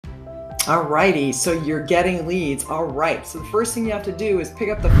All righty, so you're getting leads. All right, so the first thing you have to do is pick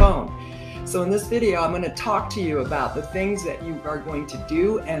up the phone. So in this video, I'm going to talk to you about the things that you are going to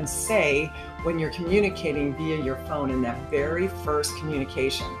do and say when you're communicating via your phone in that very first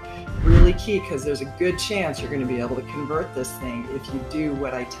communication. Really key, because there's a good chance you're going to be able to convert this thing if you do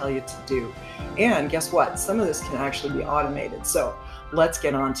what I tell you to do. And guess what? Some of this can actually be automated. So let's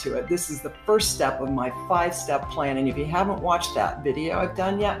get on to it. This is the first step of my 5-step plan. And if you haven't watched that video I've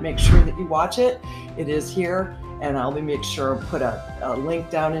done yet, make sure that you watch it. It is here, and I'll make sure to put a link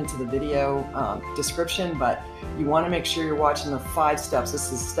down into the video description, but you want to make sure you're watching the 5 steps.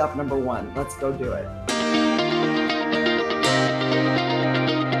 This is step number 1. Let's go do it.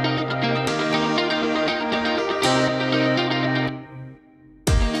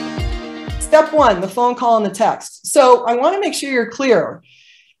 Step 1, the phone call and the text. So I want to make sure you're clear.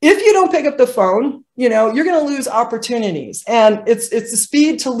 If you don't pick up the phone, you're going to lose opportunities, and it's a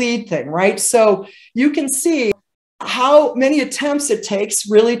speed to lead thing, right? So you can see how many attempts it takes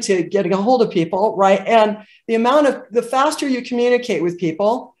really to get a hold of people, right? And the faster you communicate with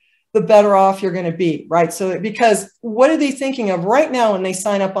people, the better off you're going to be, right? So because what are they thinking of right now when they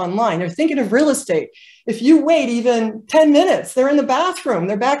sign up online? They're thinking of real estate. If you wait even 10 minutes, they're in the bathroom,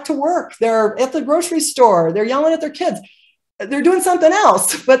 they're back to work, they're at the grocery store, they're yelling at their kids, they're doing something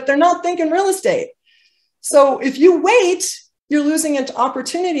else, but they're not thinking real estate. So if you wait, you're losing an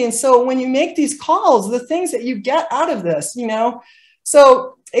opportunity. And so when you make these calls, the things that you get out of this,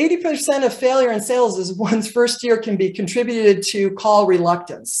 so 80% of failure in sales is one's first year can be contributed to call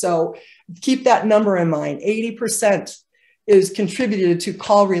reluctance. So keep that number in mind. 80% is contributed to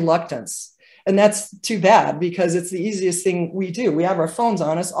call reluctance. And that's too bad, because it's the easiest thing we do. We have our phones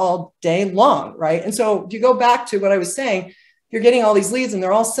on us all day long, right? And so if you go back to what I was saying, you're getting all these leads and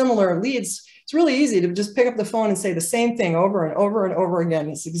they're all similar leads. It's really easy to just pick up the phone and say the same thing over and over and over again.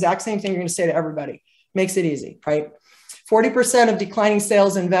 It's the exact same thing you're going to say to everybody. Makes it easy, right? 40% of declining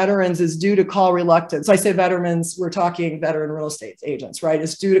sales in veterans is due to call reluctance. So I say veterans, we're talking veteran real estate agents, right?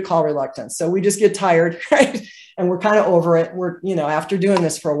 It's due to call reluctance. So we just get tired, right? And we're kind of over it. We're, after doing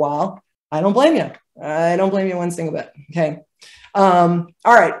this for a while. I don't blame you. I don't blame you one single bit. Okay. All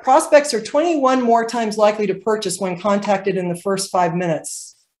right. Prospects are 21 more times likely to purchase when contacted in the first 5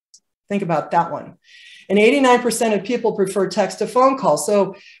 minutes. Think about that one. And 89% of people prefer text to phone call.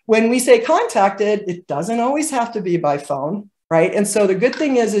 So when we say contacted, it doesn't always have to be by phone, right? And so the good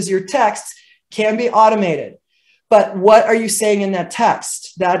thing is your text can be automated. But what are you saying in that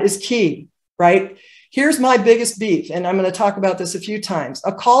text? That is key, right? Here's my biggest beef, and I'm going to talk about this a few times.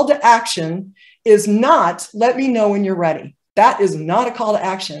 A call to action is not, let me know when you're ready. That is not a call to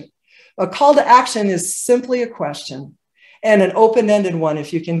action. A call to action is simply a question, and an open-ended one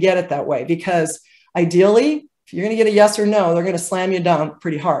if you can get it that way, because ideally, if you're going to get a yes or no, they're going to slam you down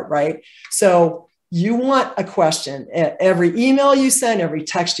pretty hard, right? So you want a question at every email you send, every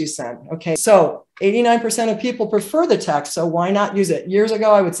text you send. Okay, so 89% of people prefer the text, so why not use it? Years ago,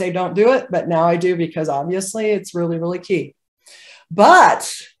 I would say don't do it, but now I do, because obviously it's really, really key.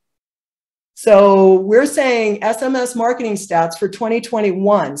 But so we're saying SMS marketing stats for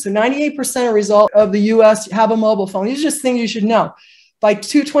 2021. So 98% of the US have a mobile phone. These are just things you should know. By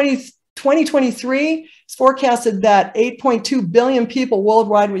 2023, it's forecasted that 8.2 billion people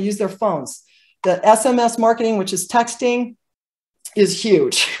worldwide will use their phones. The SMS marketing, which is texting, is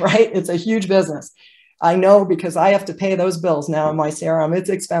huge, right? It's a huge business. I know, because I have to pay those bills now in my CRM. It's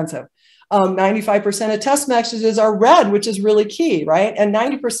expensive. 95% of text messages are read, which is really key, right? And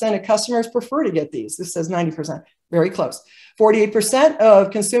 90% of customers prefer to get these. This says 90%, very close. 48%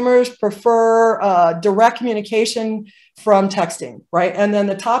 of consumers prefer direct communication from texting, right? And then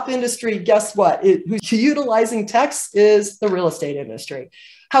the top industry, guess what? Who's utilizing text is the real estate industry.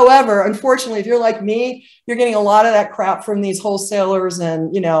 However, unfortunately, if you're like me, you're getting a lot of that crap from these wholesalers.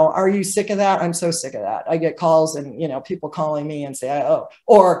 And, are you sick of that? I'm so sick of that. I get calls and, people calling me and say, oh,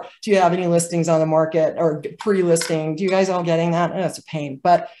 or do you have any listings on the market or pre-listing? Do you guys all getting that? It's a pain,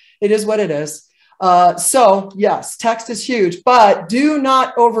 but it is what it is. So yes, text is huge, but do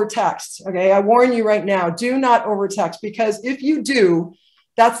not over text. Okay. I warn you right now, do not over text, because if you do,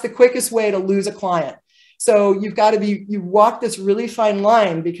 that's the quickest way to lose a client. So you've got to you walk this really fine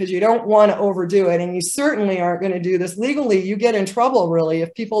line, because you don't want to overdo it. And you certainly aren't going to do this legally. You get in trouble really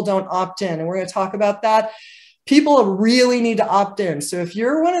if people don't opt in. And we're going to talk about that. People really need to opt in. So if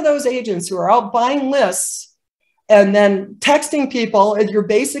you're one of those agents who are out buying lists and then texting people and you're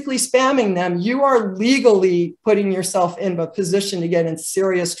basically spamming them, you are legally putting yourself in a position to get in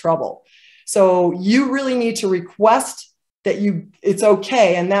serious trouble. So you really need to request that it's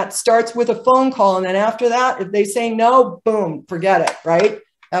okay. And that starts with a phone call. And then after that, if they say no, boom, forget it, right?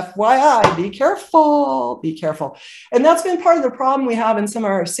 FYI, be careful, be careful. And that's been part of the problem we have in some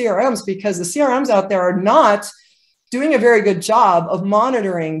of our CRMs, because the CRMs out there are not doing a very good job of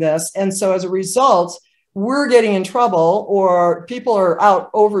monitoring this. And so as a result, we're getting in trouble, or people are out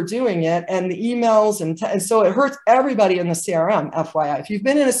overdoing it, and the emails, and so it hurts everybody in the CRM, FYI. If you've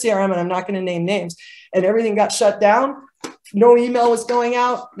been in a CRM, and I'm not going to name names, and everything got shut down, no email was going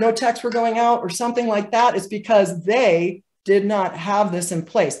out, no texts were going out, or something like that, it's because they did not have this in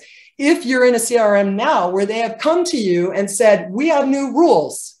place. If you're in a CRM now where they have come to you and said, we have new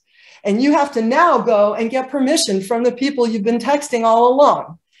rules, and you have to now go and get permission from the people you've been texting all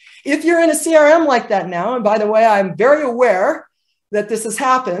along. If you're in a CRM like that now, and by the way, I'm very aware that this has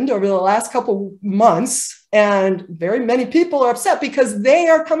happened over the last couple months, and very many people are upset because they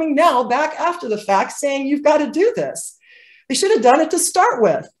are coming now back after the fact saying, you've got to do this. They should have done it to start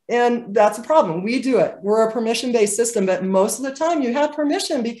with. And that's a problem. We do it. We're a permission-based system, but most of the time you have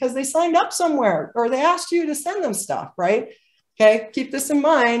permission because they signed up somewhere or they asked you to send them stuff, right? Okay, keep this in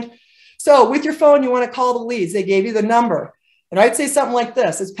mind. So with your phone, you want to call the leads. They gave you the number. And I'd say something like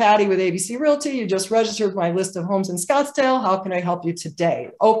this. It's Patty with ABC Realty. You just registered my list of homes in Scottsdale. How can I help you today?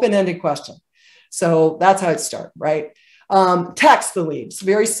 Open-ended question. So that's how it starts, right? Text the leads.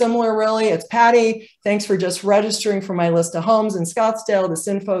 Very similar, really. It's Patty. Thanks for just registering for my list of homes in Scottsdale. This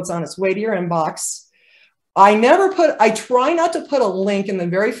info is on its way to your inbox. I try not to put a link in the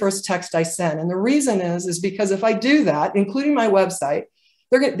very first text I send. And the reason is because if I do that, including my website,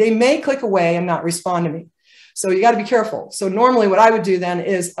 they may click away and not respond to me. So you got to be careful. So normally what I would do then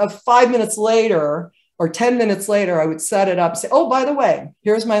is 5 minutes later or 10 minutes later, I would set it up, say, oh, by the way,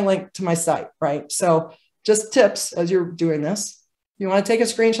 here's my link to my site, right? So just tips as you're doing this. You want to take a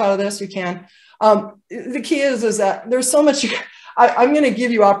screenshot of this, you can. The key is that there's so much, I'm going to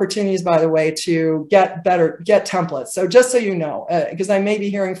give you opportunities, by the way, to get templates. So just so you know, because I may be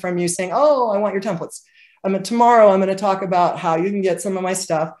hearing from you saying, oh, I want your templates. Tomorrow I'm going to talk about how you can get some of my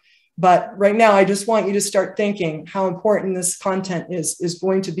stuff. But right now, I just want you to start thinking how important this content is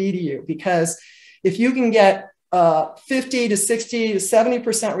going to be to you. Because if you can get 50 to 60 to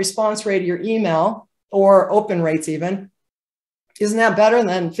 70% response rate of your email, or open rates even, isn't that better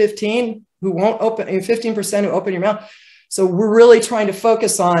than 15 who won't open, 15% who open your mail? So we're really trying to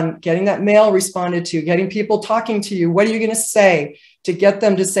focus on getting that mail responded to, getting people talking to you. What are you going to say to get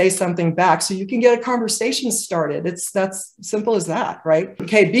them to say something back so you can get a conversation started? That's simple as that, right?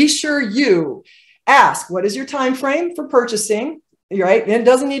 Okay, be sure you ask, what is your time frame for purchasing, right? And it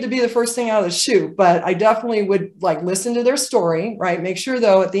doesn't need to be the first thing out of the chute, but I definitely would listen to their story, right? Make sure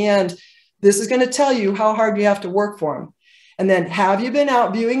though, at the end, this is going to tell you how hard you have to work for them. And then, have you been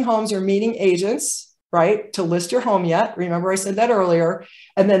out viewing homes or meeting agents, right, to list your home yet? Remember I said that earlier.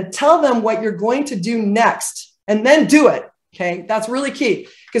 And then tell them what you're going to do next, and then do it. Okay, that's really key,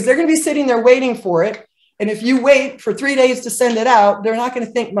 because they're going to be sitting there waiting for it. And if you wait for 3 days to send it out, they're not going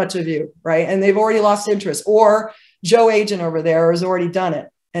to think much of you, right? And they've already lost interest, or Joe agent over there has already done it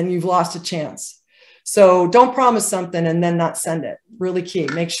and you've lost a chance. So don't promise something and then not send it. Really key,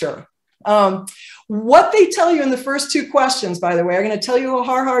 make sure. What they tell you in the first 2 questions, by the way, are going to tell you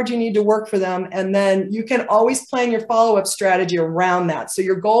how hard you need to work for them. And then you can always plan your follow-up strategy around that. So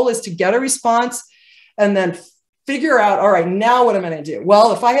your goal is to get a response and then figure out, all right, now what am I going to do?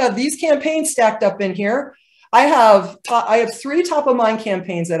 Well, if I have these campaigns stacked up in here, I have 3 top of mind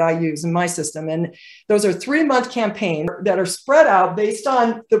campaigns that I use in my system. And those are 3-month campaigns that are spread out based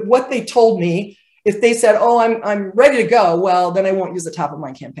on what they told me. If they said, oh, I'm ready to go, well, then I won't use the top of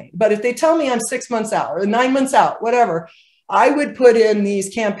mind campaign. But if they tell me I'm 6 months out or 9 months out, whatever, I would put in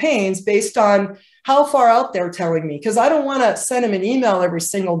these campaigns based on how far out they're telling me. Because I don't want to send them an email every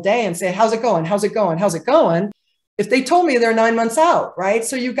single day and say, how's it going? How's it going? How's it going? If they told me they're 9 months out, right?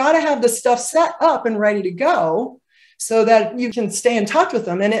 So you got to have the stuff set up and ready to go so that you can stay in touch with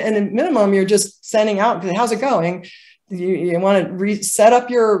them. And at minimum, you're just sending out, how's it going? You want to reset up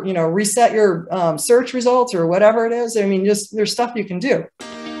your, reset your search results or whatever it is. I mean, just there's stuff you can do.